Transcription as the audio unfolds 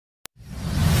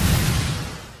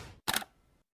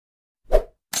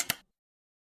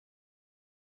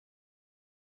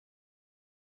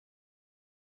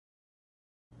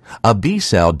A B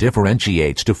cell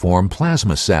differentiates to form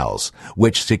plasma cells,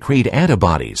 which secrete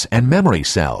antibodies, and memory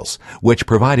cells, which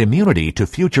provide immunity to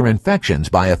future infections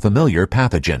by a familiar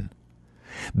pathogen.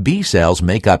 B cells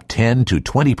make up 10 to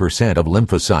 20% of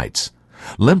lymphocytes.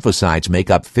 Lymphocytes make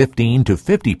up 15 to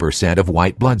 50% of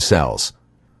white blood cells.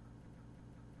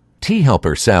 T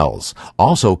helper cells,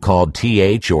 also called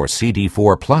Th or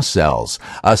CD4+ cells,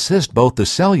 assist both the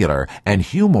cellular and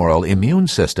humoral immune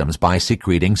systems by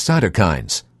secreting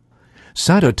cytokines.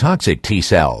 Cytotoxic T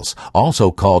cells, also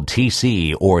called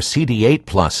Tc or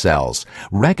CD8+ cells,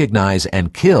 recognize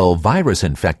and kill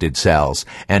virus-infected cells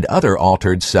and other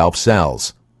altered self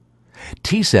cells.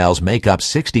 T cells make up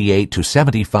 68 to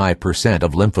 75%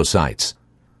 of lymphocytes.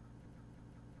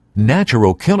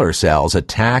 Natural killer cells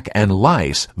attack and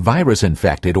lyse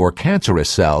virus-infected or cancerous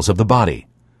cells of the body.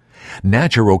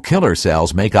 Natural killer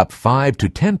cells make up 5 to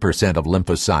 10% of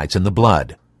lymphocytes in the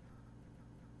blood.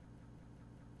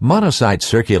 Monocytes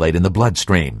circulate in the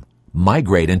bloodstream,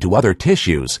 migrate into other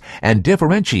tissues, and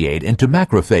differentiate into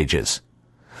macrophages.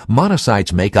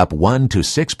 Monocytes make up 1 to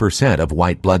 6% of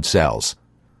white blood cells.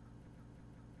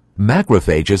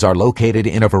 Macrophages are located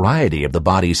in a variety of the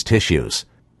body's tissues.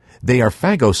 They are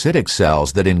phagocytic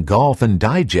cells that engulf and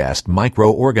digest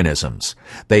microorganisms.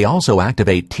 They also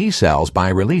activate T cells by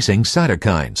releasing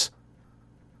cytokines.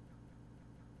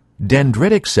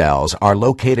 Dendritic cells are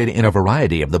located in a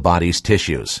variety of the body's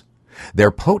tissues. They're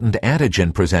potent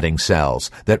antigen-presenting cells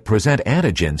that present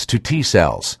antigens to T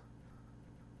cells.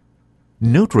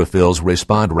 Neutrophils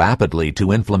respond rapidly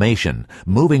to inflammation,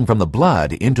 moving from the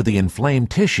blood into the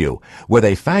inflamed tissue, where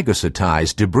they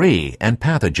phagocytize debris and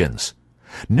pathogens.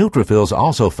 Neutrophils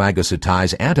also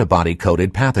phagocytize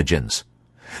antibody-coated pathogens.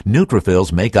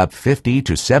 Neutrophils make up 50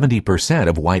 to 70%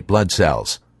 of white blood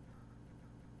cells.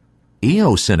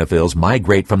 Eosinophils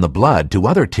migrate from the blood to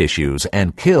other tissues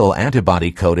and kill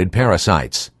antibody-coated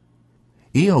parasites.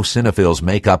 Eosinophils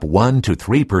make up 1 to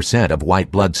 3% of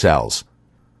white blood cells.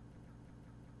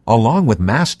 Along with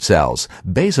mast cells,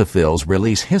 basophils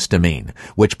release histamine,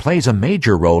 which plays a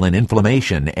major role in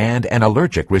inflammation and an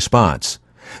allergic response.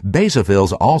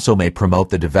 Basophils also may promote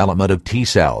the development of T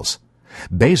cells.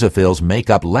 Basophils make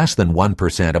up less than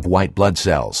 1% of white blood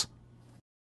cells.